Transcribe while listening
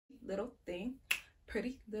little thing,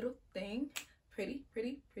 pretty little thing, pretty,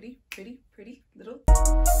 pretty, pretty, pretty, pretty little.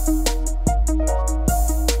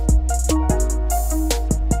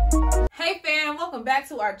 Hey fam, welcome back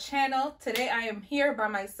to our channel. Today I am here by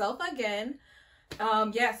myself again.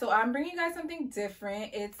 Yeah, so I'm bringing you guys something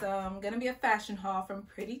different. It's gonna be a fashion haul from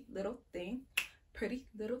Pretty Little Thing. Pretty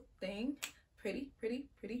little thing. Pretty, pretty,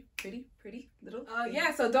 pretty, pretty, pretty little thing.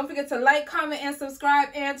 Yeah, so don't forget to like, comment, and subscribe,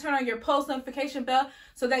 and turn on your post notification bell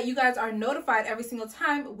so that you guys are notified every single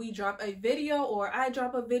time we drop a video, or I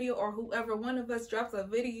drop a video, or whoever one of us drops a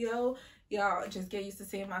video. Y'all just get used to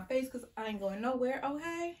seeing my face because I ain't going nowhere,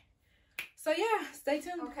 okay? So yeah, stay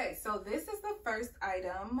tuned. Okay, so this is the first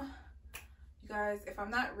item. You guys, if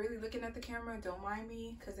I'm not really looking at the camera, don't mind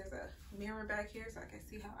me because there's a mirror back here so I can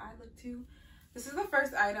see how I look too. This is the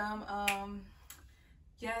first item.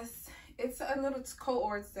 Yes, it's a little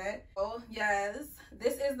CO-ORDS set. Oh yes,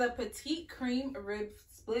 this is the petite cream rib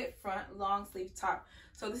split front long sleeve top.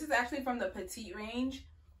 So this is actually from the petite range.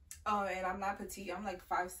 And I'm not petite. I'm like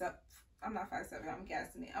 5'7". I'm not 5'7". I'm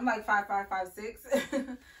guessing it. I'm like 5'5",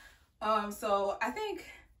 5'6". So I think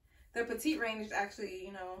the petite range is actually,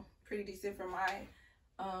 you know, pretty decent for my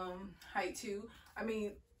height too. I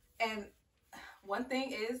mean, and one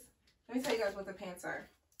thing is, let me tell you guys what the pants are.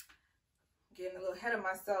 Getting a little ahead of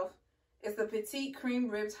myself. It's the petite cream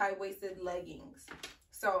ribbed high-waisted leggings.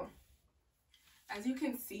 So as you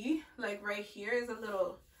can see, like right here is a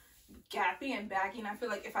little gappy and baggy, and I feel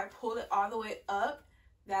like if I pull it all the way up,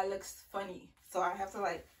 that looks funny. So I have to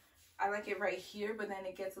like, I like it right here, but then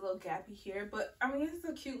it gets a little gappy here. But I mean, it's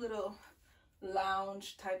a cute little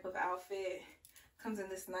lounge type of outfit. Comes in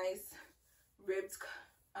this nice ribbed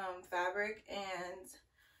fabric, and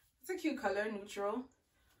it's a cute color, neutral.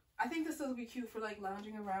 I think this will be cute for like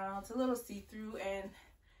lounging around. It's a little see-through, and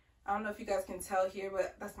I don't know if you guys can tell here,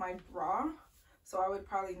 but that's my bra. So I would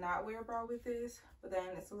probably not wear a bra with this, but then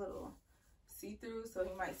it's a little see-through, so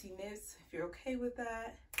you might see nips. If you're okay with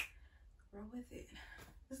that, roll with it.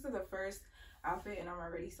 This is the first outfit, and I'm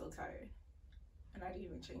already so tired. And I didn't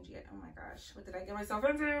even change yet. Oh my gosh, what did I get myself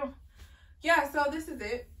into? Yeah, so this is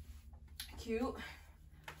it. Cute.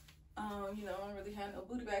 You know, I don't really have no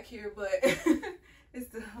booty back here, but it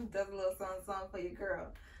still does a little song for your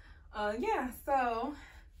girl. Yeah, so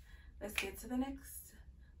let's get to the next.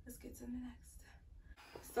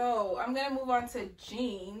 So I'm gonna move on to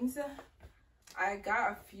jeans. I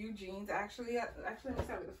got a few jeans actually. Let me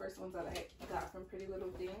start with the first ones that I got from Pretty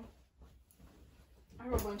Little Thing. I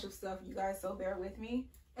have a bunch of stuff, you guys, so bear with me.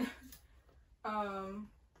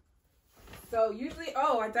 So usually,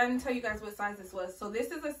 oh, I didn't tell you guys what size this was. So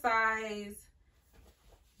this is a size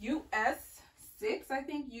US 6, I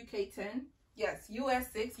think, UK 10. Yes,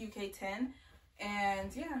 US 6, UK 10.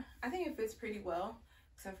 And yeah, I think it fits pretty well,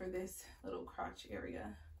 except for this little crotch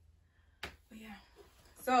area. But yeah.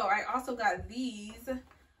 So I also got these.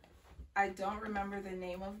 I don't remember the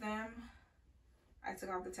name of them. I took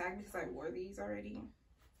off the tag because I wore these already.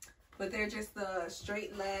 But they're just the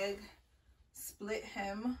straight leg, split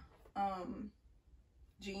hem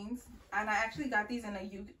jeans. And I actually got these in a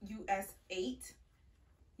US 8,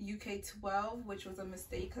 UK 12, which was a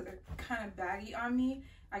mistake because they're kind of baggy on me.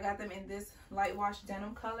 I got them in this light wash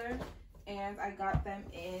denim color, and I got them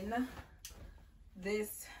in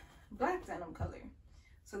this black denim color.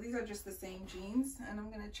 So these are just the same jeans, and I'm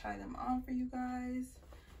gonna try them on for you guys.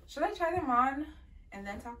 Should I try them on and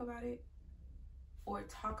then talk about it, or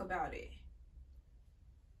talk about it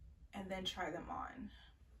and then try them on?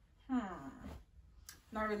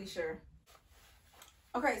 Not really sure.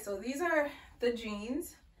 Okay, so these are the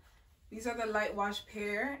jeans. These are the light wash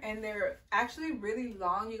pair, and they're actually really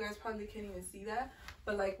long. You guys probably can't even see that,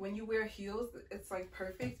 but like when you wear heels, it's like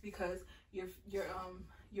perfect because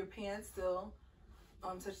your pants still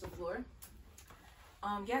touch the floor.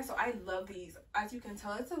 Yeah, so I love these. As you can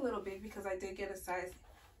tell, it's a little big because I did get a size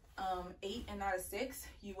 8 and not a 6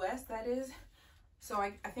 US, that is. So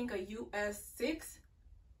I think a US 6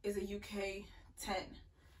 is a UK 10.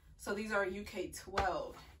 So these are a UK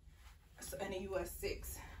 12 and a US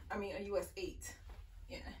 6. I mean a US 8.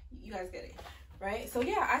 Yeah, you guys get it, right? So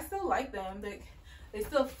yeah, I still like them. They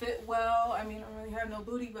still fit well. I mean, I don't really have no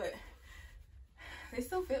booty, but they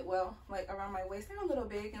still fit well, like around my waist. They're a little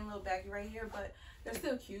big and a little baggy right here, but they're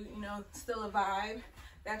still cute, you know, still a vibe.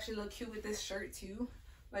 They actually look cute with this shirt too.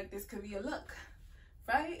 Like this could be a look,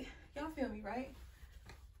 right? Y'all feel me, right?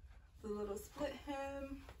 The little split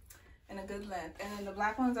hem and a good length. And then the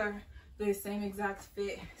black ones are the same exact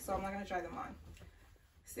fit, so I'm not gonna try them on.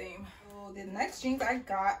 Same. So the next jeans I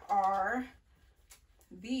got are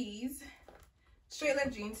these straight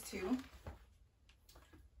leg jeans too.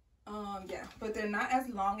 Yeah, but they're not as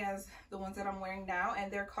long as the ones that I'm wearing now,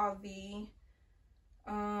 and they're called the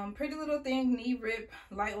Pretty Little Thing knee rip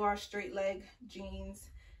light wash straight leg jeans,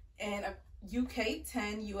 and a UK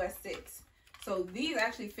 10 US 6. So these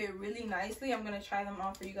actually fit really nicely. I'm gonna try them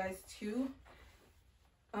on for you guys too.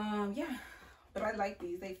 Yeah, but I like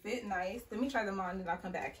these. They fit nice. Let me try them on and I'll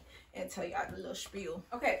come back and tell you the little spiel.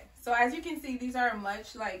 Okay, so as you can see, these are a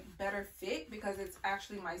much like better fit because it's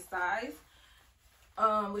actually my size,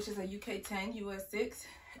 which is a UK 10 US 6,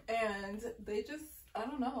 and they just, I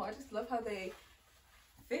don't know, I just love how they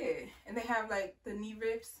fit. And they have like the knee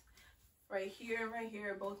rips right here,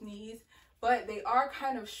 both knees, but they are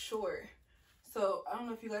kind of short. So I don't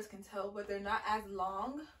know if you guys can tell, but they're not as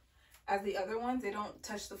long as the other ones. They don't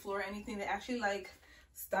touch the floor or anything. They actually like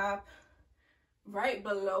stop right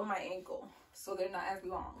below my ankle, so they're not as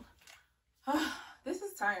long. This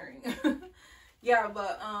is tiring. Yeah,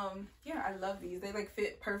 but yeah, I love these. They like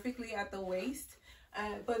fit perfectly at the waist,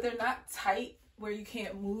 but they're not tight where you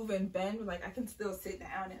can't move and bend. Like I can still sit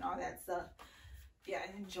down and all that stuff. Yeah,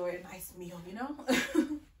 and enjoy a nice meal, you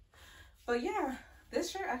know. But yeah, this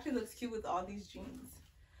shirt actually looks cute with all these jeans.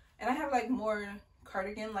 And I have like more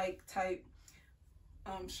cardigan like type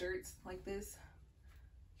shirts like this.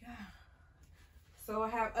 Yeah. So I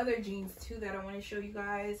have other jeans too that I want to show you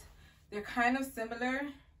guys. They're kind of similar,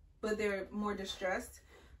 but they're more distressed.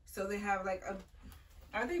 So they have like a,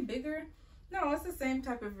 are they bigger? No, it's the same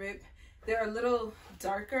type of rip. They're a little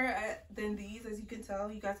darker than these, as you can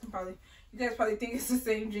tell. You guys probably think it's the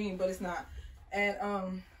same jean, but it's not.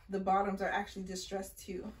 And the bottoms are actually distressed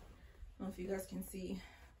too. I don't know if you guys can see.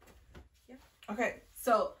 Yeah. Okay,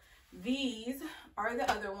 so these are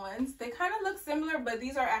the other ones. They kind of look similar, but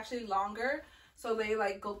these are actually longer, so they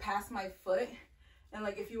like go past my foot. And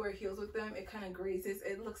like if you wear heels with them, it kind of grazes.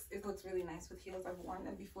 It looks really nice with heels. I've worn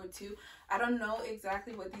them before too. I don't know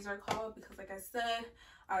exactly what these are called because like I said,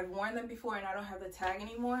 I've worn them before and I don't have the tag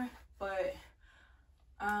anymore. But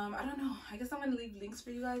I don't know. I guess I'm gonna leave links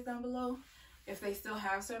for you guys down below if they still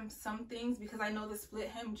have some things, because I know the split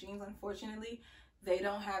hem jeans, unfortunately, they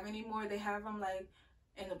don't have anymore. They have them like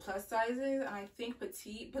in the plus sizes and I think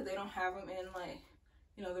petite, but they don't have them in like,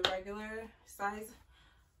 you know, the regular size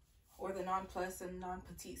or the non-plus and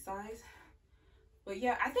non-petite size. But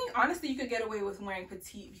yeah, I think honestly you could get away with wearing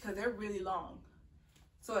petite because they're really long.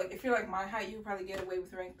 So like if you're like my height, you could probably get away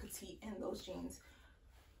with wearing petite in those jeans.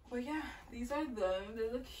 But yeah, these are them.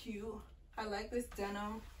 They look cute. I like this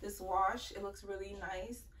denim, this wash. It looks really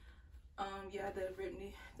nice. Yeah,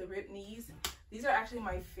 the rip knees. These are actually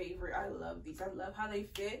my favorite. I love these. I love how they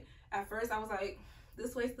fit. At first I was like,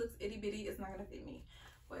 this waist looks itty bitty, it's not gonna fit me.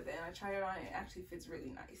 But then I tried it on, it actually fits really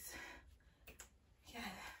nice. Yes.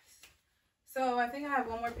 So I think I have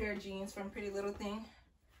one more pair of jeans from Pretty Little Thing.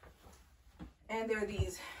 And they're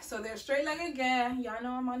these. So they're straight leg again. Y'all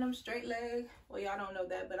know I'm on them straight leg. Well, y'all don't know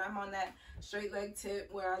that, but I'm on that straight leg tip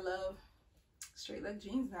where I love straight leg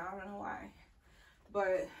jeans now. I don't know why.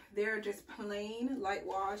 But they're just plain light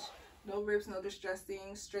wash, no rips, no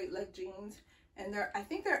distressing, straight leg jeans. And I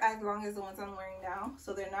think they're as long as the ones I'm wearing now.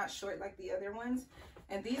 So they're not short like the other ones.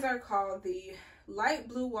 And these are called the light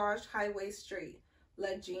blue wash high waist straight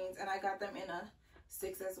leg jeans. And I got them in a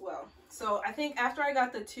 6 as well. So I think after I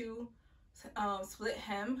got the 2 split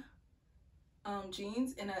hem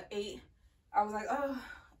jeans in an 8, I was like, oh,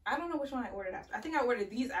 I don't know which one I ordered after. I think I ordered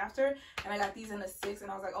these after and I got these in a 6, and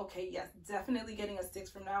I was like, okay, yes, definitely getting a 6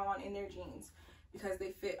 from now on in their jeans because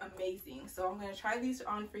they fit amazing. So I'm gonna try these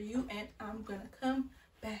on for you and I'm gonna come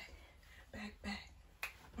back.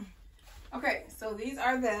 Okay, so these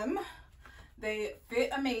are them. They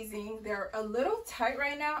fit amazing. They're a little tight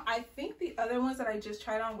right now. I think the other ones that I just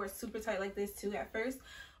tried on were super tight like this too at first,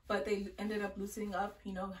 but they ended up loosening up.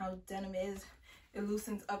 You know how denim is, it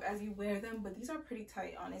loosens up as you wear them, but these are pretty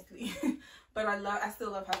tight, honestly. But I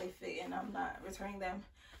still love how they fit, and I'm not returning them.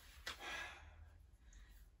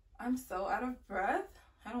 I'm so out of breath.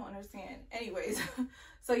 I don't understand. Anyways,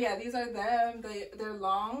 so yeah, these are them. They're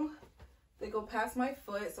long. They go past my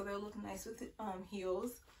foot, so they'll look nice with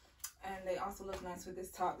heels, and they also look nice with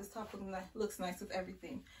this top. This top looks nice with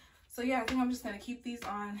everything. So yeah, I think I'm just gonna keep these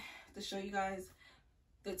on to show you guys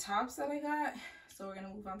the tops that I got. So we're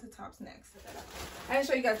gonna move on to tops next. I didn't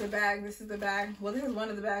show you guys the bag. This is the bag. Well, this is one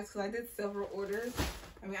of the bags because I did several orders.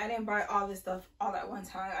 I mean, I didn't buy all this stuff all at one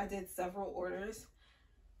time. I did several orders.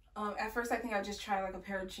 At first, I think I just tried like a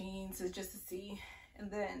pair of jeans just to see,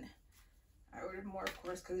 and then I ordered more, of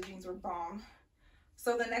course, because the jeans were bomb.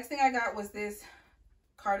 So the next thing I got was this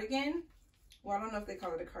cardigan. Well, I don't know if they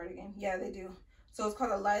call it a cardigan. Yeah, they do. So it's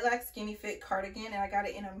called a lilac skinny fit cardigan, and I got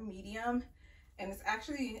it in a medium. and it's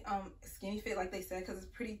actually skinny fit like they said, because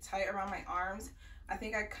it's pretty tight around my arms. I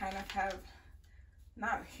think I kind of have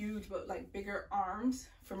not huge but like bigger arms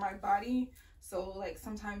for my body, so like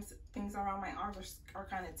sometimes things around my arms are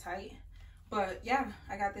kind of tight. But yeah,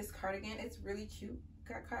 I got this cardigan. It's really cute.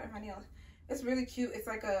 Got caught in my nails. It's really cute. It's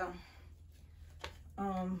like a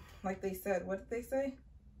like they said, what did they say?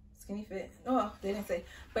 Skinny fit. Oh, they didn't say,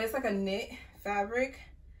 but it's like a knit fabric,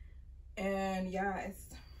 and yeah,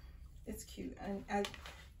 it's cute. And as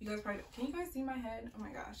you guys probably, can you guys see my head? Oh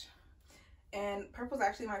my gosh. And purple is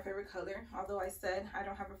actually my favorite color. Although I said I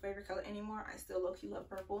don't have a favorite color anymore, I still low-key love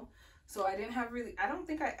purple. So I don't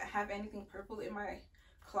think I have anything purple in my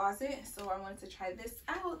closet, so I wanted to try this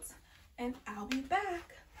out, and I'll be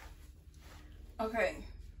back. Okay,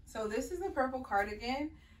 so this is a purple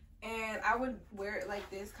cardigan, and I would wear it like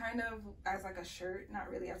this, kind of as like a shirt, not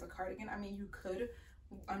really as a cardigan. I mean, you could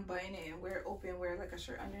unbutton it and wear it open, wear like a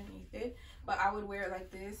shirt underneath it, but I would wear it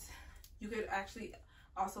like this. You could actually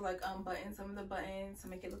also like unbutton some of the buttons to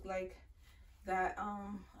make it look like that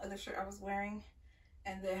other shirt I was wearing.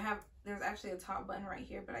 And there's actually a top button right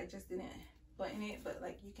here, but I just didn't button it. But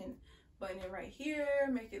like you can button it right here,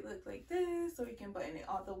 make it look like this, or you can button it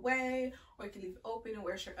all the way, or you can leave it open and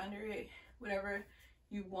wear a shirt under it, whatever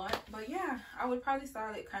you want. But yeah, I would probably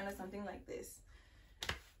style it kind of something like this.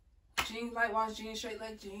 Jeans, light wash jeans, straight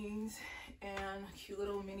leg jeans, and a cute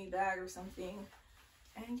little mini bag or something.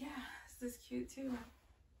 And yeah, this is cute too.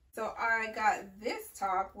 So I got this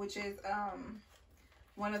top, which is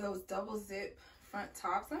one of those double zip front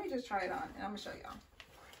tops. Let me just try it on and I'm gonna show y'all.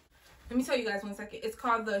 Let me tell you guys 1 second. It's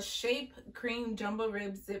called the Shape Cream Jumbo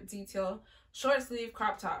Rib Zip Detail Short Sleeve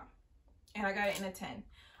Crop Top, and I got it in a 10.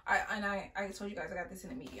 I told you guys I got this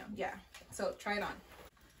in a medium. Yeah, so try it on.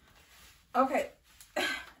 Okay,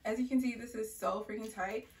 as you can see, this is so freaking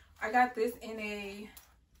tight. I got this in a,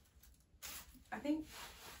 I think,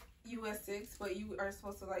 US 6, but you are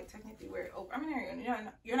supposed to like technically wear it open. I mean,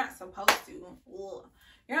 you're not supposed to. Ugh.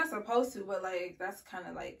 You're not supposed to, but like that's kind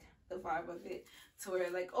of like the vibe of it, to wear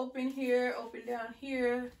it like open here, open down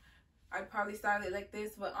here. I'd probably style it like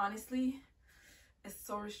this, but honestly, it's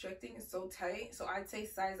so restricting. It's so tight. So I'd say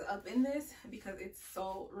size up in this because it's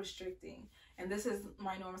so restricting. And this is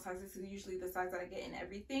my normal size. This is usually the size that I get in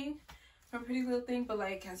everything from Pretty Little Thing. But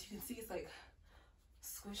like as you can see, it's like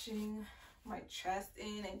squishing my chest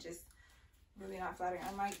in and just really not flattering.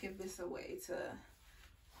 I might give this away to,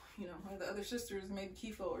 you know, one of the other sisters, maybe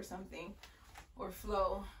Kifo or something, or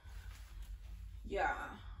Flo. Yeah,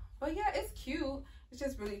 but yeah, it's cute. It's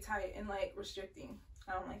just really tight and like restricting.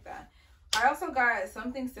 I don't like that. I also got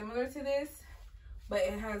something similar to this, but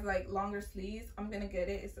it has like longer sleeves. I'm gonna get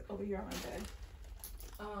it. It's over here on my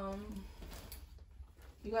bed.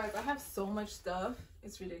 You guys, I have so much stuff.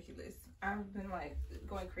 It's ridiculous. I've been like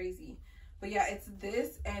going crazy. But yeah, it's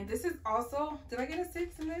this, and this is also, did I get a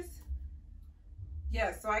 6 in this?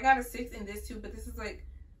 Yeah, so I got a 6 in this too, but this is like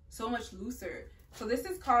so much looser. So this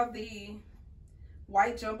is called the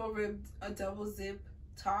White Jumbo Ribbed Double Zip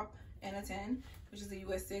Top in a 10, which is a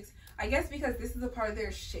US 6. I guess because this is a part of their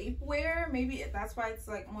shapewear, maybe that's why it's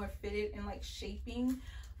like more fitted and like shaping.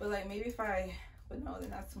 But like maybe if I, but no, then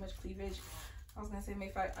that's too much cleavage. I was gonna say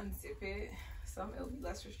maybe if I unzip it, it'll be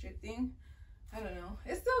less restricting. I don't know.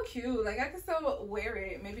 It's still cute. Like I can still wear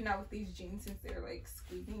it. Maybe not with these jeans since they're like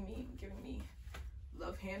squeezing me, giving me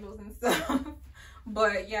love handles and stuff.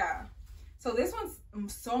 But yeah. So this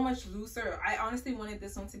one's so much looser. I honestly wanted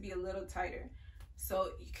this one to be a little tighter.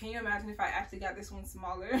 So can you imagine if I actually got this one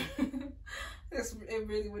smaller? It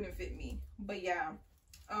really wouldn't fit me. But yeah.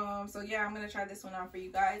 So yeah, I'm gonna try this one on for you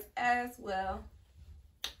guys as well.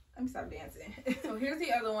 Let me stop dancing. So here's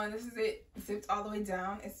the other one. This is it zipped all the way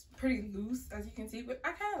down. It's pretty loose as you can see, but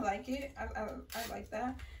I kind of like it. I like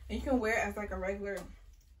that. And you can wear it as like a regular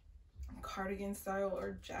cardigan style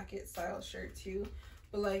or jacket style shirt too.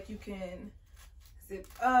 But like you can zip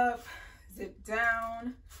up, zip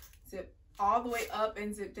down, zip all the way up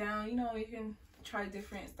and zip down. You know, you can try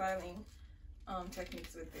different styling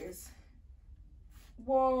techniques with this.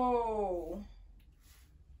 Whoa.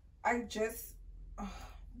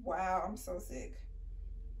 Wow, I'm so sick.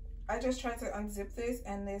 I just tried to unzip this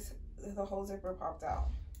and the whole zipper popped out.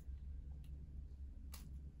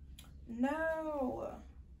 No.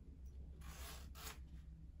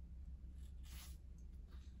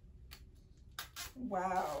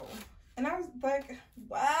 Wow. And I was like,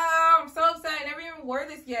 wow, I'm so upset. I never even wore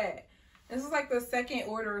this yet. This was like the second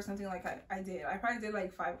order or something like that I did. I probably did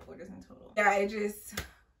like 5 orders in total. Yeah,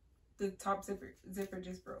 the top zipper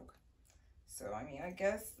just broke. So, I mean, I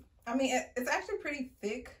guess, it's actually pretty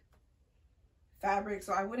thick fabric,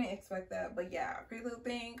 so I wouldn't expect that. But yeah, Pretty Little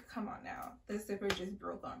Thing, come on now. This zipper just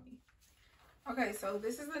broke on me. Okay, so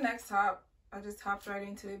this is the next top. I just hopped right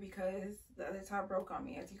into it because the other top broke on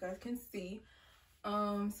me, as you guys can see.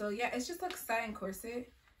 So yeah, it's just like satin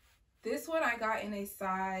corset. This one I got in a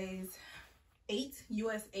size 8,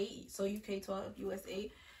 US 8, so UK 12, US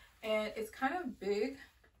 8, and it's kind of big.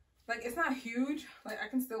 Like, it's not huge, like I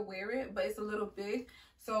can still wear it, but it's a little big.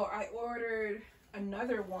 So I ordered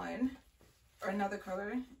another one, or another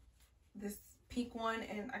color, this pink one,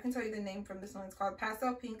 and I can tell you the name from this one. It's called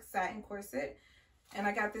Pastel Pink Satin Corset, and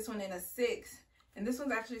I got this one in a 6, and this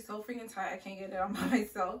one's actually so freaking tight I can't get it on by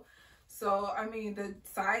myself. So I mean, the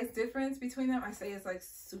size difference between them, I say, is like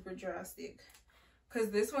super drastic, because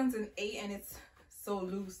this one's an 8 and it's so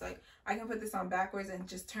loose. Like, I can put this on backwards and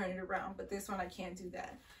just turn it around, but this one I can't do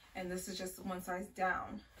that. And this is just one size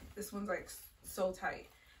down. This one's like so tight.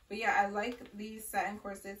 But yeah, I like these satin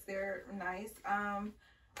corsets. They're nice.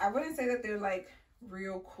 I wouldn't say that they're like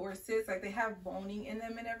real corsets. Like, they have boning in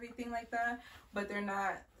them and everything like that, but they're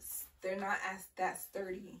not as that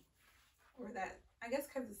sturdy, or that, I guess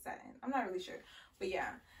because it's satin, I'm not really sure. But yeah,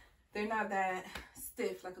 they're not that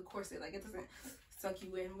stiff like a corset. Like, it doesn't suck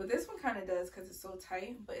you in. But this one kind of does because it's so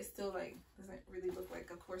tight, but it still like doesn't really look like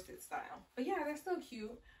a corset style. But yeah, they're still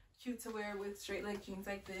cute to wear with straight leg jeans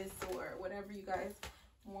like this, or whatever you guys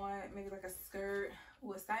want. Maybe like a skirt.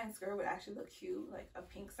 Well, a satin skirt would actually look cute, like a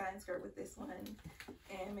pink satin skirt with this one,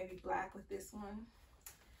 and maybe black with this one.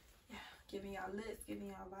 Yeah, giving y'all looks, giving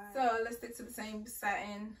y'all vibes. So let's stick to the same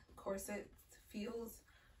satin corset feels.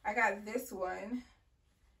 I got this one.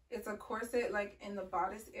 It's a corset like in the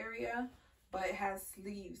bodice area, but it has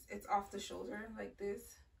sleeves. It's off the shoulder like this.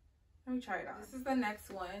 Let me try it on. This is the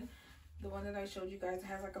next one. The one that I showed you guys. It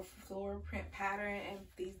has like a floral print pattern and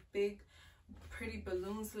these big pretty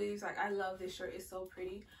balloon sleeves. Like, I love this shirt. It's so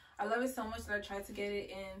pretty. I love it so much that I tried to get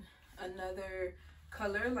it in another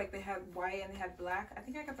color. Like, they had white and they had black. I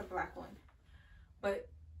think I got the black one, but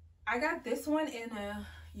I got this one in a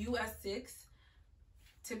US 6,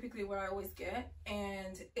 typically what I always get.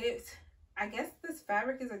 And I guess this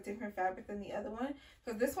fabric is a different fabric than the other one,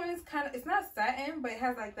 because this one is kind of, it's not satin, but it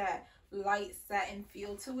has like that light satin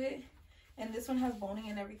feel to it. And this one has boning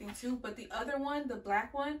and everything too. But the other one, the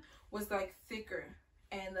black one, was like thicker,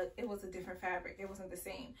 and it was a different fabric. It wasn't the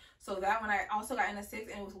same. So that one I also got in a 6,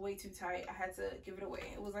 and it was way too tight. I had to give it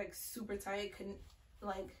away. It was like super tight. Couldn't,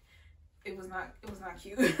 like, it was not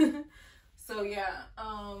cute. So yeah,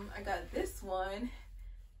 I got this one.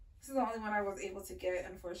 This is the only one I was able to get,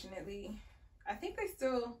 unfortunately. I think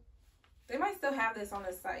they might still have this on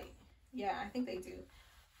the site. Yeah, I think they do.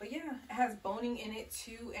 But yeah, it has boning in it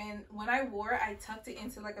too. And when I wore it, I tucked it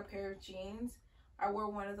into like a pair of jeans. I wore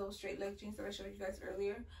one of those straight leg jeans that I showed you guys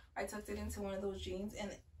earlier. I tucked it into one of those jeans,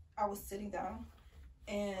 and I was sitting down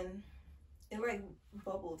and it like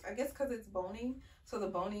bubbled. I guess because it's boning, so the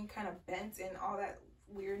boning kind of bent and all that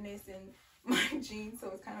weirdness in my jeans, so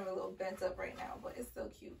it's kind of a little bent up right now, but it's still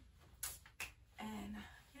cute. And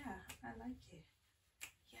yeah, I like it.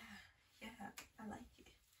 Yeah, I like it.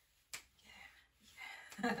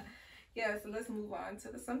 Yeah, so let's move on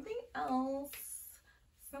to something else.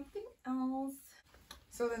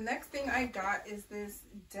 So the next thing I got is this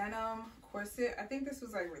denim corset. I think this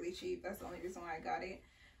was like really cheap. That's the only reason why I got it,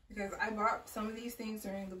 because I bought some of these things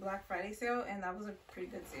during the Black Friday sale, and that was a pretty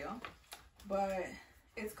good sale. But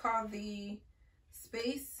it's called the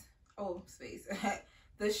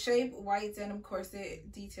the Shape White Denim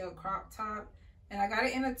Corset Detail Crop Top, and I got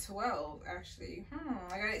it in a 12 actually.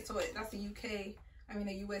 I got it, so that's a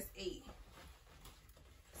US 8.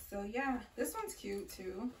 So yeah, this one's cute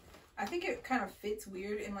too. I think it kind of fits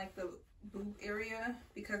weird in like the boob area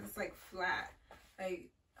because it's like flat. Like,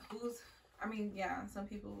 yeah, some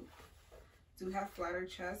people do have flatter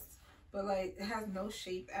chests, but like it has no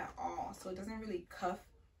shape at all, so it doesn't really cuff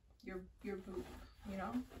your boob, you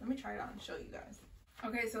know. Let me try it on and show you guys.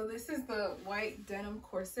 Okay, so this is the white denim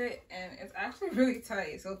corset, and it's actually really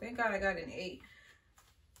tight, so thank God I got an 8.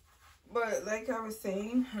 But like I was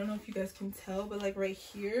saying, I don't know if you guys can tell, but like right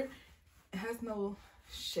here, it has no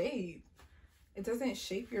shape. It doesn't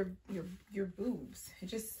shape your boobs. It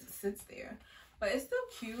just sits there. But it's still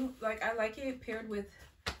cute. Like, I like it paired with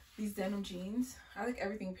these denim jeans. I like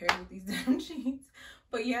everything paired with these denim jeans.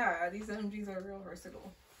 But yeah, these denim jeans are real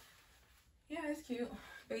versatile. Yeah, it's cute.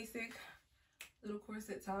 Basic little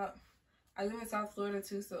corset top. I live in South Florida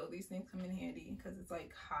too, so these things come in handy because it's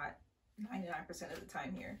like hot 99% of the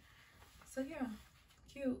time here. So yeah,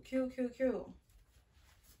 cute.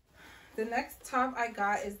 The next top I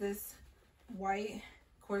got is this white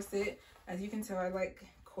corset. As you can tell, I like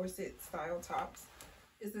corset style tops.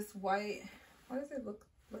 Is this white Why does it look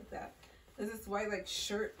like that? There's this white like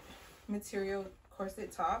shirt material corset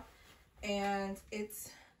top, and it's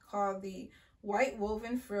called the White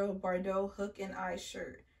Woven Frill Bordeaux Hook and Eye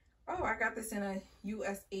Shirt. Oh, I got this in a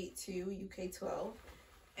US 8 too, UK 12.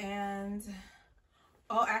 And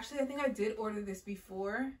oh, actually I think I did order this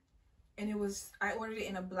before, and it was, I ordered it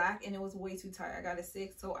in a black and it was way too tight. I got a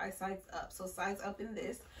 6, so I sized up. So size up in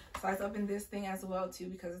this thing as well too,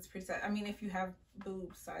 because it's pretty tight. I mean, if you have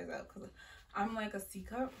boobs, size up, because I'm like a C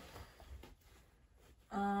cup.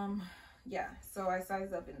 Yeah, so I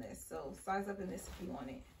sized up in this. So size up in this if you want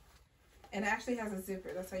it. And it actually has a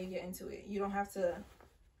zipper. That's how you get into it. You don't have to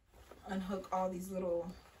unhook all these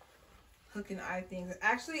little hook and eye things.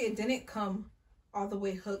 Actually, it didn't come all the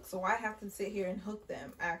way hooked, so I have to sit here and hook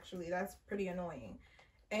them. Actually, that's pretty annoying.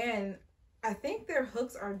 And I think their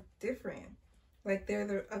hooks are different. Like, they're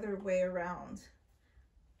the other way around.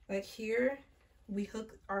 Like here, we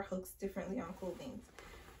hook our hooks differently on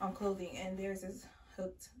clothing, and theirs is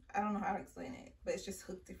hooked. I don't know how to explain it, but it's just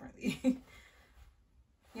hooked differently.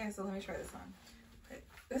 Yeah, so let me try this on. Okay,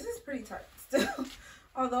 this is pretty tight still.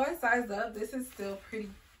 Although I sized up, this is still pretty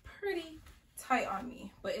tight on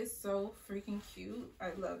me, but it's so freaking cute.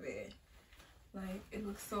 I love it. Like, it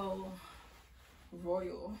looks so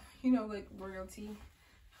royal, you know, like royalty,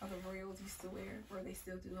 how the royals used to wear, or they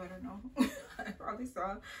still do, I don't know. I probably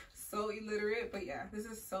saw so illiterate, but yeah, this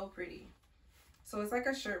is so pretty. So it's like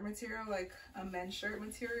a shirt material, like a men's shirt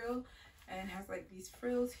material, and it has like these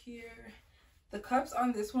frills here. The cups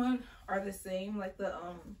on this one are the same, like the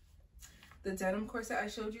denim corset I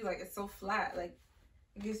showed you. Like, it's so flat, like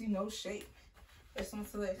it gives you no shape. This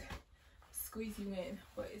one's to like squeeze you in,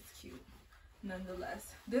 but it's cute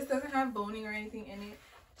nonetheless. This doesn't have boning or anything in it.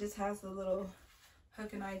 Just has the little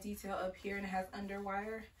hook and eye detail up here, and it has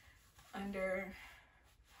underwire under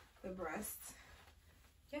the breast.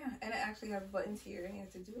 Yeah, and it actually has buttons here, and you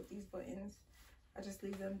have to do with these buttons. I just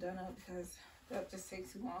leave them done up because that just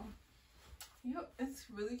takes too long. Yep, it's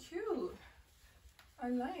really cute. I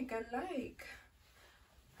like.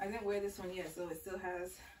 I didn't wear this one yet, so it still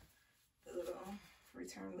has the little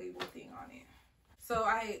return label thing on it. So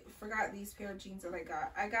I forgot these pair of jeans that I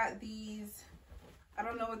got. I got these, I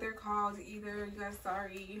don't know what they're called either, you guys,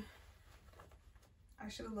 sorry. I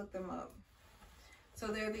should have looked them up. So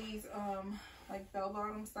they're these like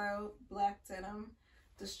bell-bottom style black denim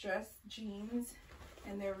distressed jeans,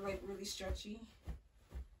 and they're like really stretchy.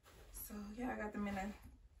 So yeah, I got them in a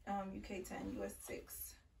UK 10, US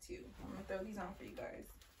 6 too. I'm gonna throw these on for you guys.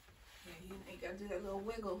 Yeah, you gotta do that little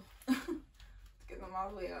wiggle to get them all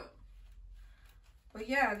the way up. But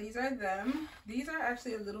yeah, these are them. These are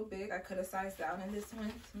actually a little big. I could have sized down in this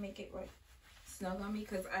one to make it like snug on me,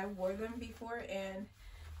 because I wore them before and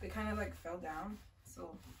they kind of like fell down.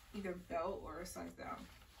 So either belt or size down.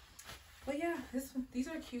 But yeah, these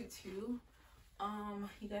are cute too.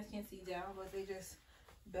 You guys can't see down, but they just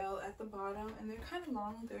belt at the bottom, and they're kind of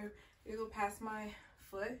long. They go past my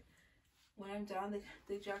foot. When I'm down,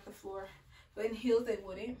 they drag the floor, but in heels they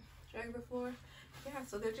wouldn't drag the floor. Yeah,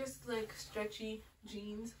 so they're just like stretchy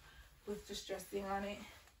jeans with distressing on it.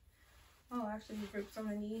 Oh, actually he rips on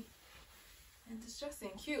the knee and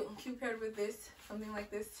distressing. Cute paired with this, something like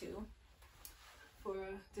this too, for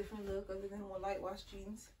a different look other than more light wash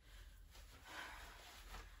jeans.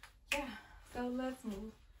 Yeah, so let's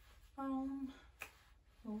move.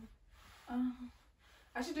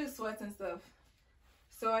 I should do sweats and stuff.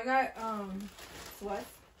 So I got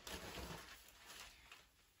sweats.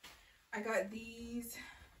 I got these.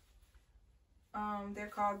 They're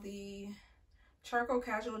called the Charcoal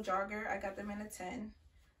Casual Jogger. I got them in a 10,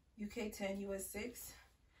 UK 10, US 6,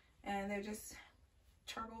 and they're just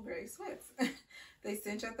charcoal gray sweats. They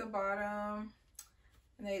cinch at the bottom,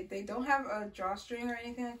 and they don't have a drawstring or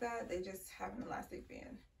anything like that. They just have an elastic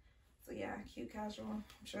band. So yeah, cute casual. I'm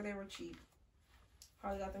sure they were cheap.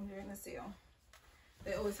 Probably got them during the sale.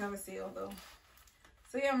 They always have a sale though.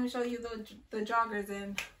 So yeah, I'm gonna show you the joggers,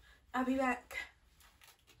 and I'll be back.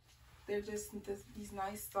 They're just these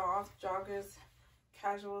nice soft joggers,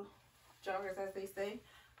 casual joggers as they say.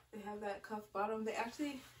 They have that cuff bottom. They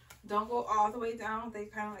actually don't go all the way down. They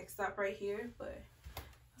kind of like stop right here, but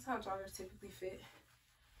that's how joggers typically fit.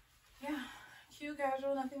 Yeah, cute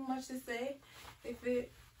casual, nothing much to say. They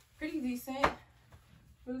fit pretty decent,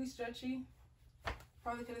 really stretchy.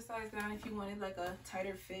 Probably could have sized down if you wanted like a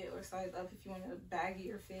tighter fit, or sized up if you wanted a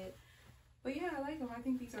baggier fit. But yeah, I like them. I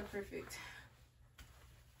think these are perfect.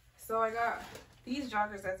 So I got these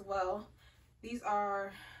joggers as well. These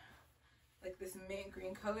are like this mint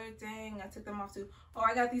green color. Dang, I took them off too. Oh,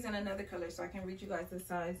 I got these in another color, so I can read you guys the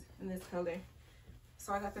size in this color.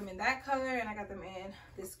 So I got them in that color, and I got them in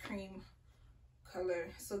this cream color.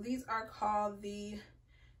 So these are called the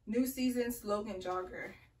New Season Slogan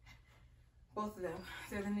Jogger. Both of them.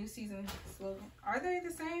 They're the New Season Slogan. Are they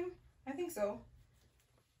the same? I think so.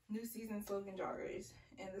 New Season Slogan Joggers.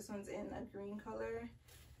 And this one's in a green color.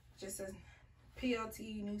 Just says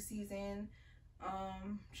PLT New Season.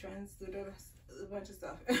 Trends, a bunch of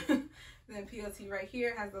stuff. Then PLT right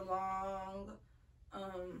here has the long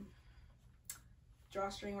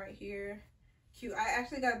drawstring right here. Cute. I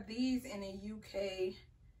actually got these in a UK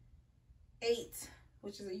 8,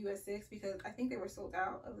 which is a US 6, because I think they were sold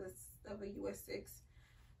out of a US 6.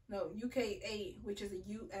 No, UK 8, which is a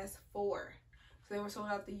US 4. So they were sold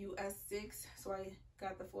out the US 6, so I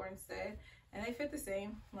got the 4 instead. And they fit the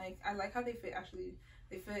same. Like, I like how they fit. Actually,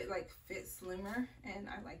 they fit slimmer, and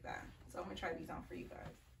I like that. So I'm gonna try these on for you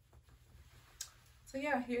guys. So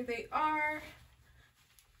yeah, here they are.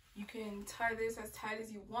 You can tie this as tight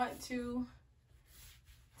as you want to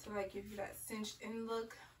like give you that cinched in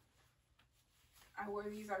look. I wore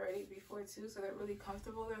these already before too, so they're really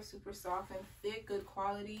comfortable. They're super soft and thick, good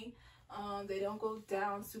quality. They don't go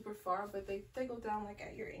down super far, but they go down like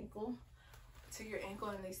at your ankle, to your ankle,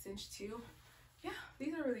 and they cinch too. Yeah,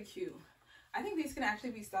 these are really cute. I think these can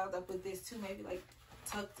actually be styled up with this too, maybe like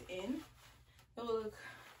tucked in. It will look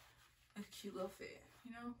a cute little fit,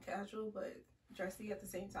 you know, casual but dressy at the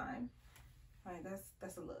same time. Like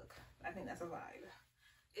that's a look. I think that's a vibe.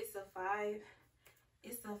 It's a vibe.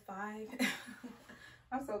 It's a vibe.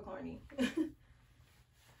 I'm so corny.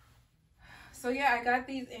 So yeah, I got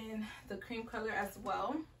these in the cream color as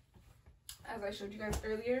well, as I showed you guys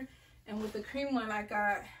earlier. And with the cream one, I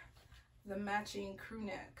got the matching crew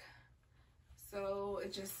neck. So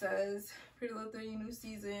it just says Pretty Little Thing, New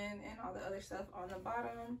Season, and all the other stuff on the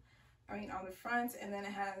bottom. I mean on the front, and then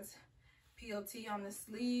it has PLT on the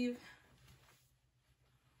sleeve.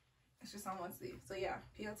 It's just on one sleeve. So yeah,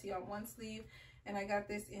 PLT on one sleeve. And I got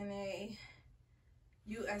this in a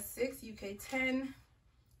US 6, UK 10.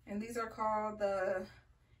 And these are called the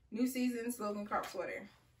New Season Slogan Crop Sweater.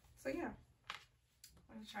 So yeah,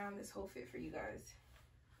 I'm gonna try on this whole fit for you guys.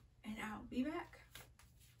 And I'll be back.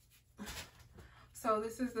 So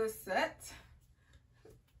this is the set.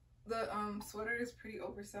 The sweater is pretty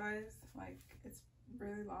oversized. Like, it's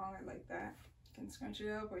really long. I like that. You can scrunch it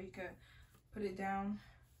up or you can put it down.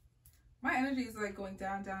 My energy is like going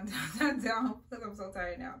down, down, down, down, down, because I'm so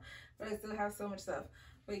tired now. But I still have so much stuff.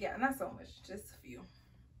 But yeah, not so much, just a few.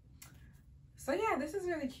 So yeah, this is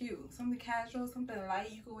really cute. Something casual, something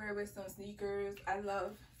light. You can wear it with some sneakers. I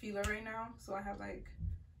love Fila right now, so I have like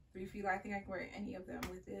 3 Fila. I think I can wear any of them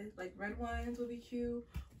with it. Like red ones would be cute,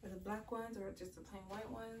 or the black ones, or just the plain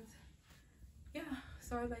white ones. Yeah,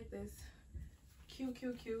 so I like this. Cute,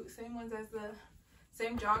 cute, cute. Same ones as the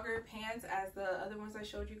same jogger pants as the other ones I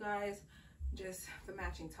showed you guys. Just the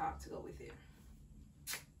matching top to go with it.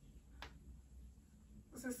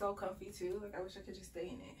 This is so comfy too. Like, I wish I could just stay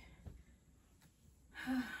in it.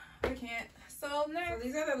 I can't. So next, so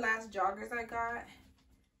these are the last joggers I got,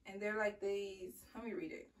 and they're like these. Let me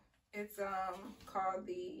read it. It's called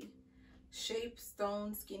the Shape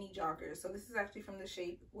Stone Skinny Joggers. So this is actually from the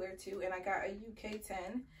Shape Wear 2, and I got a UK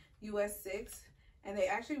 10, US 6, and they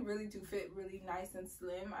actually really do fit really nice and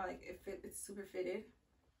slim. I like it. It's super fitted,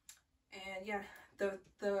 and yeah,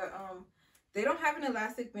 they don't have an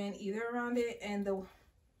elastic band either around it, and the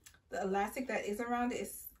elastic that is around it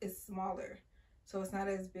is smaller. So it's not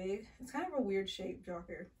as big. It's kind of a weird shape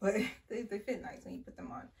jogger, but they fit nice when you put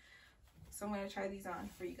them on. So I'm going to try these on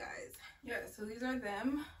for you guys. Yeah, so these are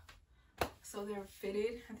them. So they're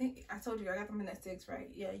fitted. I think I told you I got them in a 6, right?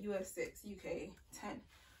 Yeah, US 6, UK 10.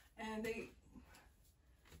 And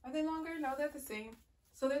are they longer? No, they're the same.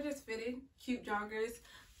 So they're just fitted. Cute joggers.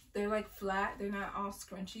 They're like flat. They're not all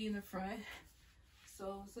scrunchy in the front.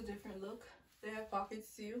 So it's a different look. They have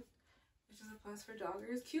pockets too, which is a plus for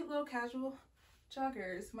joggers. Cute little casual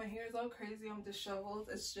joggers. My hair is all crazy. I'm disheveled.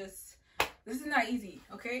 It's just, this is not easy,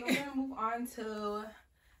 okay? So I'm gonna move on to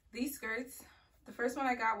these skirts. The first one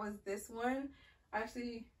I got was this one.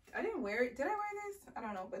 Actually, I didn't wear it. Did I wear this? I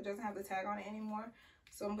don't know, but it doesn't have the tag on it anymore.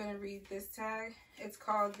 So I'm gonna read this tag. It's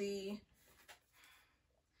called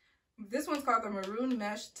this one's called the Maroon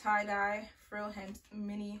Mesh Tie-Dye Frill Hem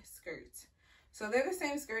Mini Skirt. So they're the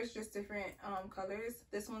same skirts, just different colors.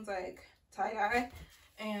 This one's like tie-dye,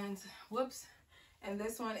 and whoops. And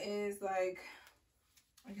this one is like,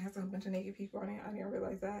 it has a bunch of naked people on it. I didn't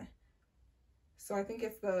realize that. So I think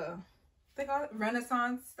it's they call it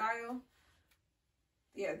Renaissance style.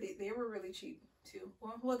 Yeah, they were really cheap too.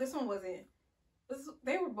 Well, this one wasn't.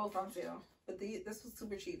 They were both on sale, but this was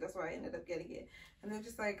super cheap. That's why I ended up getting it. And they're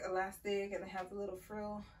just like elastic, and they have the little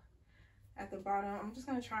frill. at the bottom. I'm just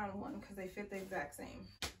gonna try on one because they fit the exact same.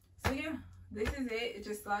 So yeah, this is it. It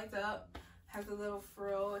just slides up, has a little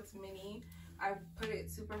frill. It's mini. I put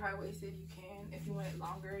it super high-waisted. You can, if you want it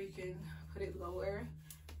longer, you can put it lower.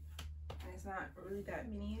 And it's not really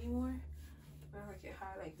that mini anymore. But I like it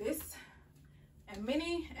high like this. And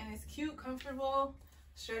mini, and it's cute, comfortable,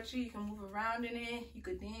 stretchy. You can move around in it. You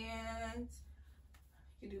could dance.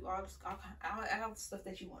 You can do all the stuff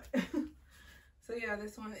that you want. So yeah,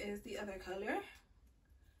 this one is the other color.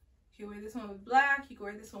 You can wear this one with black. You can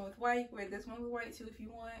wear this one with white. You can wear this one with white too if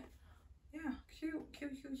you want. Yeah, cute,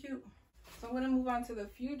 cute, cute, cute. So I'm gonna move on to the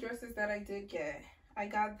few dresses that I did get. I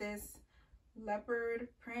got this leopard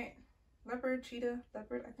print, cheetah,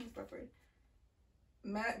 leopard, I think it's leopard.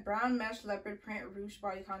 Brown mesh leopard print ruche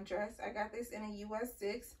bodycon dress. I got this in a US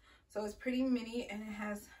 6, so it's pretty mini and it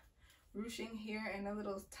has ruching here and a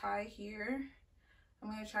little tie here. I'm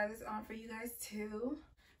gonna try this on for you guys too.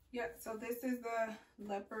 Yeah, so this is the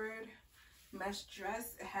leopard mesh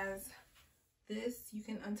dress. It has this, you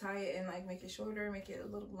can untie it and like make it shorter, make it a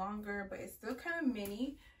little longer, but it's still kind of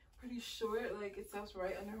mini, pretty short, like it stops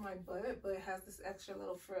right under my butt, but it has this extra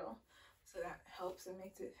little frill, so that helps and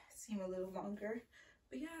makes it seem a little longer.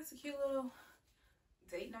 But yeah, it's a cute little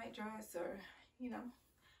date night dress, or you know,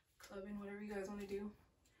 clubbing, whatever you guys want to do.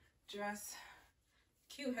 Dress,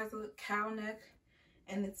 cute, has a cow neck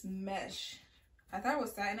and it's mesh. I thought it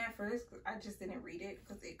was satin at first, I just didn't read it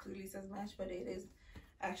because it clearly says mesh, but it is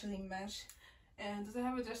actually mesh. And does it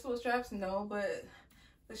have adjustable straps? No, but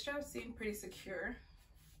the straps seem pretty secure.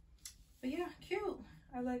 But yeah, cute.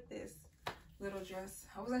 I like this little dress.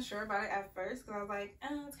 I wasn't sure about it at first because I was like,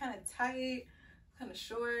 it's kind of tight, kind of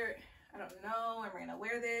short. I don't know, am I gonna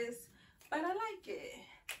wear this? But I like it.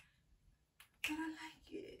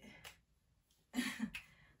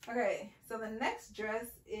 Okay, so the next dress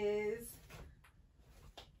is,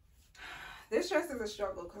 this dress is a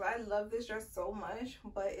struggle because I love this dress so much,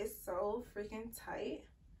 but it's so freaking tight.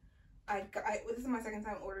 This is my second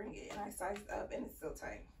time ordering it and I sized up and it's still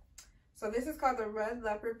tight. So this is called the red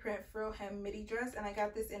leopard print frill hem midi dress, and I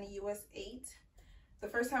got this in a US 8. The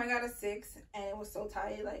first time I got a 6 and it was so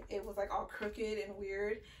tight, like it was like all crooked and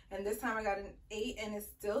weird. And this time I got an 8 and it's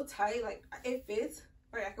still tight, like it fits,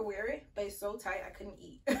 like I could wear it, but it's so tight I couldn't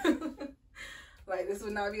eat. Like this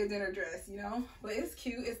would not be a dinner dress, you know? But it's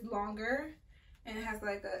cute, it's longer, and it has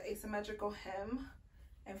like a asymmetrical hem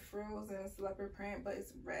and frills, and it's leopard print, but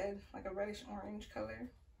it's red, like a reddish orange color.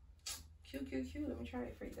 Cute, cute, cute. Let me try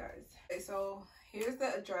it for you guys. Okay, so here's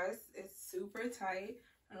the dress. It's super tight.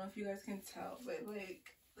 I don't know if you guys can tell, but like,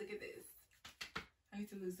 look at this. I need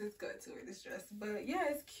to lose this gut to wear this dress. But yeah,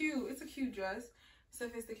 it's cute. It's a cute dress.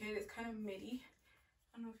 Sophisticated. It's kind of midi.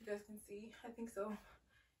 I don't know if you guys can see. I think so.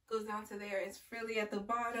 Goes down to there. It's frilly at the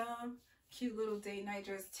bottom. Cute little date night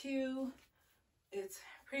dress too. It's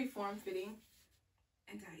pretty form-fitting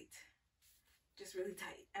and tight. Just really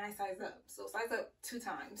tight. And I size up. So size up 2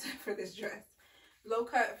 times for this dress. Low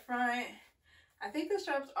cut front. I think the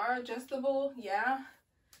straps are adjustable. Yeah.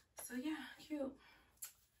 So yeah, cute.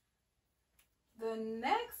 The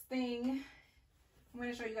next thing, I'm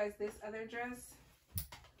going to show you guys this other dress.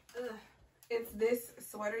 It's this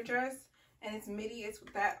sweater dress, and it's midi. It's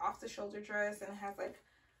that off the shoulder dress, and it has like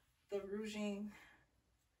the ruching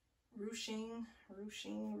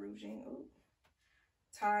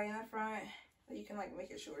tie in the front that you can like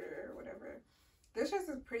make it shorter or whatever. This dress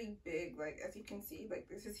is pretty big, like as you can see, like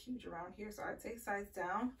this is huge around here, so I'd say size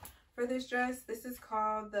down for this dress. This is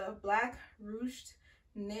called the black ruched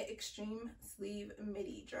knit extreme sleeve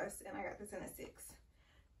midi dress, and I got this in a 6,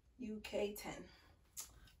 UK 10.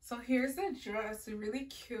 So here's the dress. Really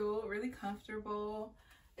cute, really comfortable.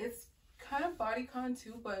 It's kind of bodycon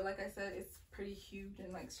too, but like I said, it's pretty huge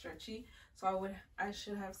and like stretchy, so I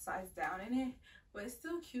should have sized down in it, but it's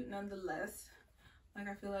still cute nonetheless. Like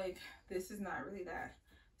I feel like this is not really that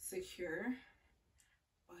secure,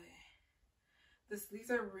 but the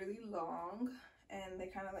sleeves are really long and they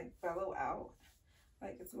kind of like bellow out,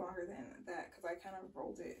 like it's longer than that because I kind of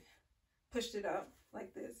pushed it up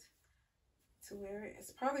like this to wear it.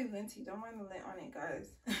 It's probably linty, don't mind the lint on it,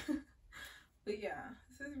 guys. But yeah,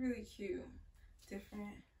 this is really cute.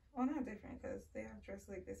 Different, well not different because they have dresses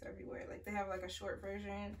like this everywhere. Like they have like a short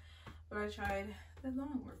version, but I tried the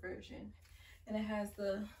longer version, and it has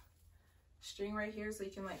the string right here, so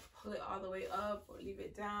you can like pull it all the way up or leave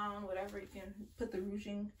it down, whatever. You can put the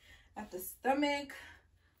ruching at the stomach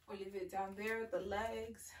or leave it down there at the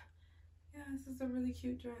legs. Yeah, this is a really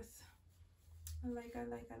cute dress. I like a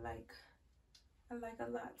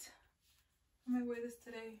lot. I might wear this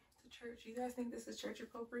today to church. You guys think this is church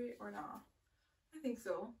appropriate or not? I think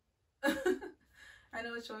so. I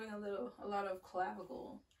know it's showing a lot of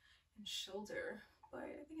clavicle and shoulder, but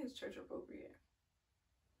I think it's church appropriate.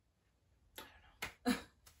 I don't know.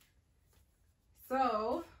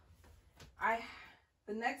 So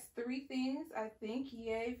the next 3 things, I think,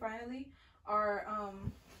 yay, finally, are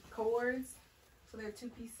CO-ORDS. So they're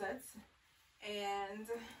 2-piece sets, and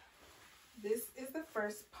this is the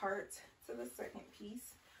first part to the second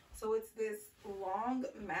piece. So it's this long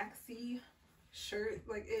maxi shirt,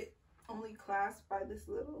 like it only clasped by this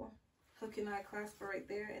little hook and eye clasper right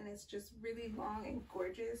there, and it's just really long and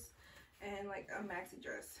gorgeous, and like a maxi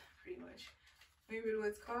dress pretty much. Maybe what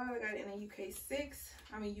it's called. I got it in a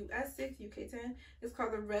US 6, UK 10. It's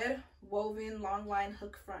called the Red Woven Long Line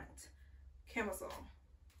Hook Front Camisole.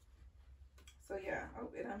 So yeah, oh,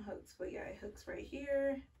 it unhooks, but yeah, it hooks right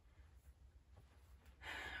here.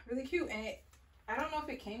 Really cute. And I don't know if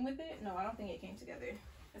it came with it. No, I don't think it came together.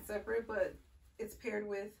 It's separate, but it's paired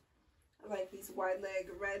with like these wide leg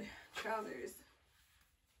red trousers.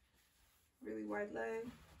 Really wide leg.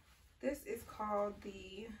 This is called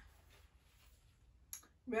the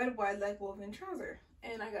Red Wide Leg Woven Trouser,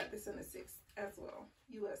 and I got this in a 6 as well,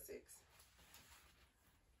 US 6.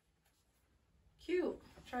 Cute.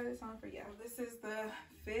 Try this on for you. This is the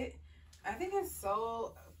fit. I think it's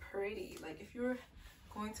so pretty. Like if you're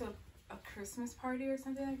going to a Christmas party or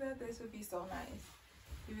something like that, this would be so nice.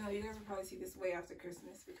 Even though you guys will probably see this way after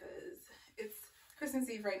Christmas because it's Christmas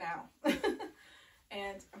Eve right now.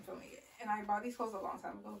 And I'm filming it. And I bought these clothes a long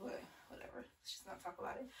time ago, but whatever. Let's just not talk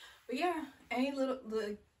about it. But yeah, any little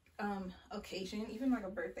occasion, even like a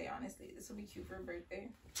birthday, honestly, this would be cute for a birthday.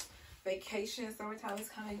 Vacation, summertime is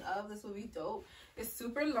coming up. This would be dope. It's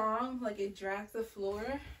super long, like it drags the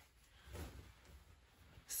floor.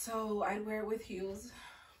 So I'd wear it with heels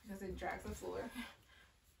because it drags the floor.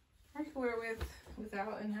 Or you can wear it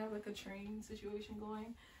without and have like a train situation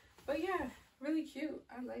going. But yeah, really cute.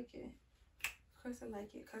 I like it. Of course I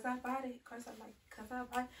like it because I bought it. Of course I like it because I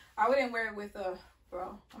bought it. I wouldn't wear it with a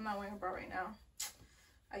bra. I'm not wearing a bra right now.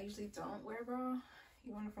 I usually don't wear a bra,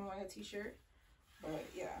 even if I'm wearing a t-shirt. But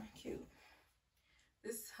yeah, cute.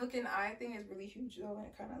 This hook and eye thing is really huge though, and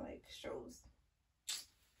it kind of like shows.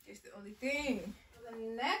 It's the only thing. So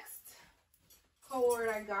the next CO-ORD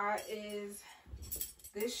I got is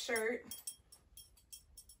this shirt.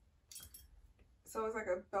 So it's like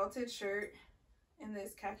a belted shirt in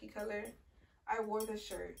this khaki color. I wore this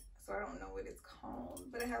shirt, so I don't know what it's called,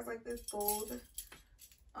 but it has like this gold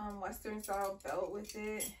Western style belt with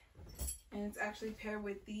it, and it's actually paired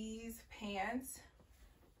with these pants,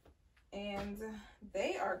 and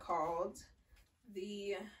they are called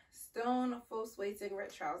the Stone Full Suede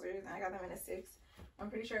Cigarette Trousers, and I got them in a 6. I'm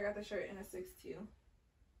pretty sure I got the shirt in a 6 too.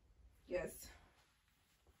 Yes.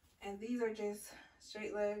 And these are just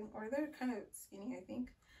straight leg, or they're kind of skinny, I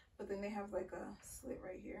think, but then they have like a slit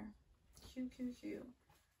right here. Cute, cute, cute.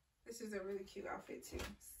 This is a really cute outfit too.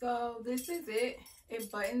 So this is it. It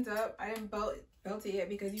buttons up. I didn't belt it yet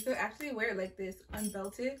because you could actually wear it like this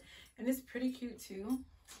unbelted, and it's pretty cute too.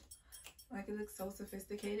 Like it looks so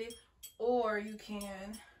sophisticated. Or you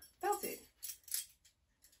can belt it.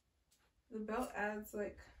 The belt adds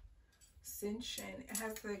like cinch, and it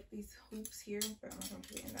has like these hoops here, but I'm not gonna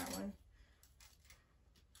put it in that one.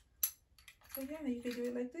 So yeah, you could do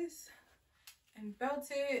it like this and belt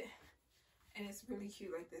it. And it's really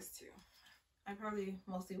cute like this too. I probably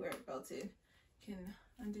mostly wear it belted. Can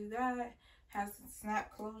undo that. Has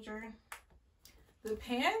snap closure. The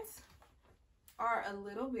pants are a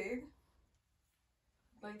little big.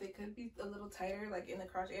 Like they could be a little tighter, like in the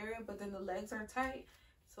crotch area, but then the legs are tight.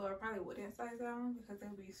 So I probably wouldn't size down because they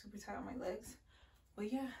would be super tight on my legs.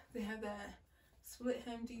 But yeah, they have that split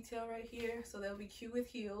hem detail right here. So they'll be cute with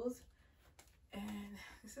heels. And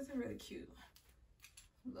this is a really cute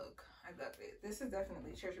look. I love it. This is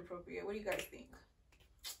definitely church appropriate. What do you guys think?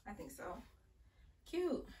 I think so.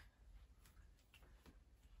 Cute.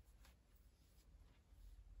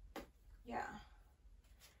 Yeah.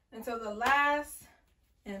 And so the last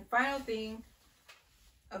and final thing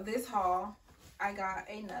of this haul, I got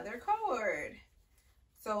another CO-ORD.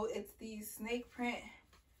 So it's these snake print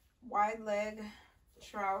wide leg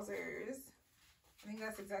trousers. I think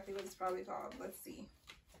that's exactly what it's probably called. Let's see.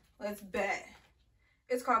 Let's bet.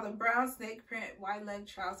 It's called the brown snake print wide leg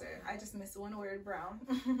trouser. I just missed one word, brown.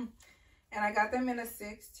 And I got them in a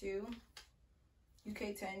 6 too.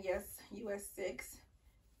 UK 10, yes, US 6.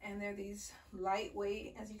 And they're these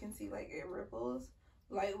lightweight, as you can see, like it ripples.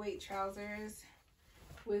 Lightweight trousers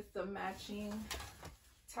with the matching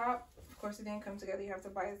top. Of course, it didn't come together. You have to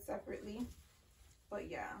buy it separately.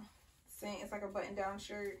 But yeah, it's like a button-down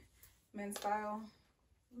shirt, men's style,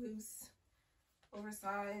 loose,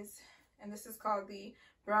 oversized. And this is called the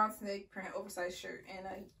brown snake print oversized shirt in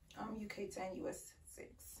a UK 10 US 6.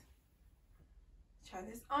 Try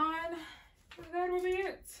this on. That will be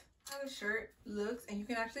it. How the shirt looks, and you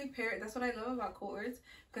can actually pair it. That's what I love about CO-ORDS,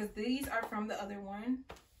 because these are from the other one,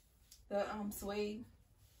 the suede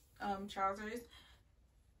trousers,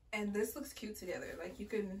 and this looks cute together. Like, you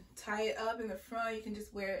can tie it up in the front, you can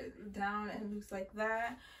just wear it down and loose like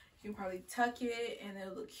that. You can probably tuck it and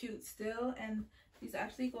it'll look cute still, and these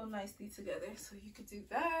actually go nicely together, so you could do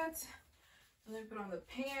that. And then put on the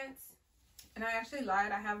pants. And I actually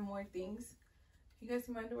lied, I have more things. You guys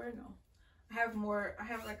see my underwear? No. I have more. I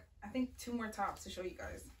have like, I think 2 more tops to show you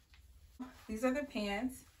guys. These are the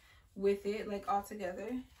pants with it, like all together.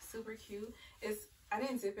 Super cute. I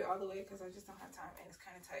didn't zip it all the way because I just don't have time, and it's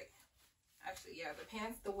kind of tight. Actually, yeah, the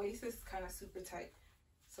pants, the waist is kind of super tight,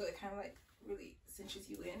 so it kind of like really cinches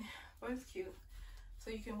you in, but it's cute. So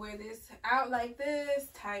you can wear this out like this,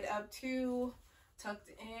 tied up too, tucked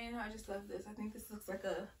in. I just love this. I think this looks like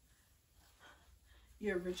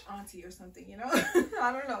you're a rich auntie or something, you know?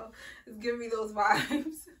 I don't know. It's giving me those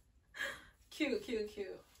vibes. Cute, cute,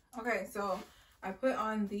 cute. Okay, so I put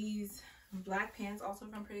on these black pants, also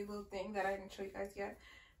from Pretty Little Thing, that I didn't show you guys yet.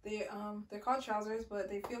 They're called trousers, but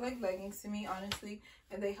they feel like leggings to me, honestly.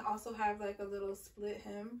 And they also have like a little split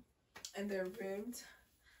hem, and they're ribbed.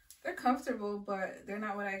 They're comfortable, but they're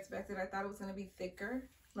not what I expected. I thought it was going to be thicker,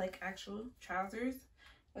 like actual trousers,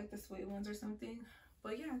 like the suede ones or something.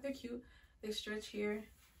 But yeah, they're cute. They stretch here.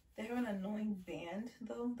 They have an annoying band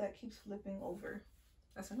though that keeps flipping over.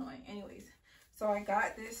 That's annoying. Anyways, so I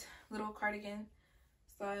got this little cardigan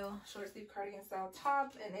style, short sleeve cardigan style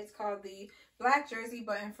top, and it's called the black jersey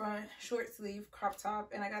button front short sleeve crop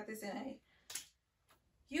top, and I got this in a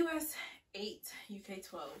US 8 UK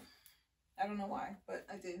 12. I don't know why, but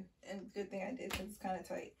I did, and good thing I did because it's kind of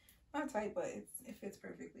tight. Not tight, but it fits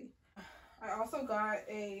perfectly. I also got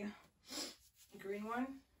a green one,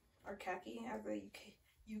 or khaki, as the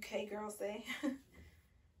UK girls say.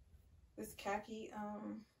 This khaki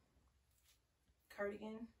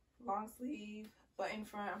cardigan, long sleeve, button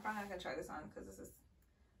front. I'm probably not gonna try this on because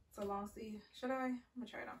it's a long sleeve. Should I? I'm gonna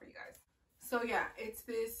try it on for you guys. So yeah, it's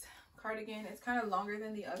this cardigan. It's kind of longer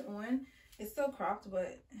than the other one. It's still cropped,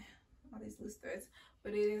 but all these loose threads,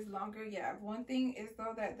 but it is longer. Yeah, one thing is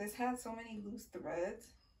though that this has so many loose threads.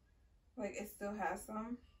 Like, it still has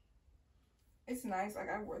some. It's nice. Like,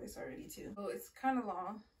 I wore this already too. So it's kind of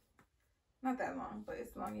long. Not that long, but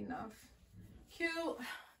it's long enough. Cute. You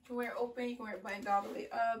can wear it open. You can wear it buttoned all the way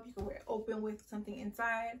up. You can wear it open with something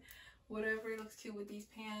inside. Whatever. It looks cute with these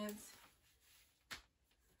pants.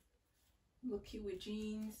 Look cute with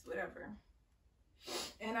jeans. Whatever.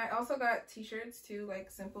 And I also got t-shirts too,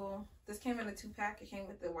 like simple. This came in a 2-pack. It came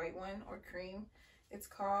with the white one, or cream. It's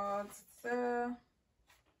called the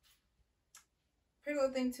Pretty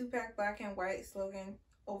Little Thing 2-pack black and white slogan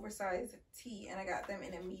oversized tee, and I got them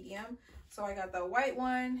in a medium. So I got the white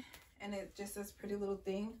one, and it just says Pretty Little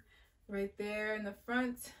Thing right there in the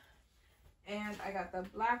front, and I got the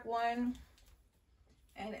black one,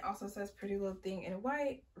 and it also says Pretty Little Thing in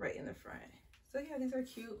white right in the front. So yeah, these are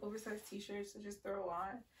cute oversized t-shirts to just throw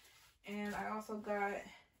on. And I also got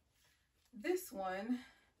this one.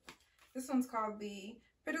 This one's called the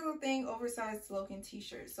Pretty Little Thing oversized slogan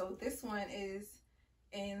t-shirt. So this one is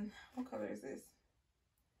in, what color is this?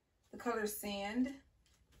 The color sand,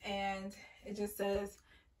 and it just says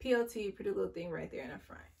PLT Pretty Little Thing right there in the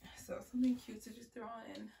front. So something cute to just throw on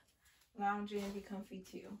and lounge in and be comfy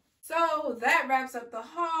too. So that wraps up the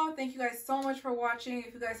haul. Thank you guys so much for watching.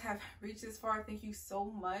 If you guys have reached this far, thank you so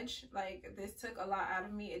much. Like, this took a lot out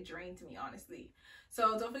of me. It drained me, honestly.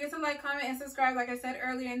 So don't forget to like, comment, and subscribe. Like I said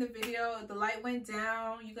earlier in the video, the light went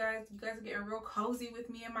down. You guys are getting real cozy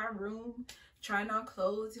with me in my room, trying on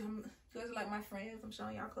clothes. You guys are like my friends. I'm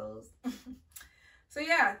showing y'all clothes. So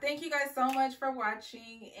yeah, thank you guys so much for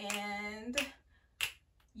watching, and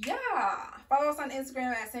yeah, follow us on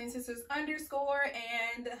Instagram at SameSisters_,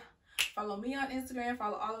 and follow me on Instagram.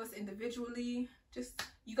 Follow all of us individually. Just,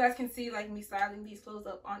 you guys can see like me styling these clothes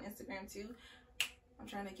up on Instagram too. I'm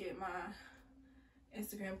trying to get my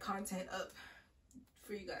Instagram content up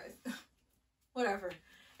for you guys. Whatever.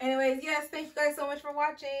 Anyways, yes, thank you guys so much for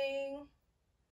watching.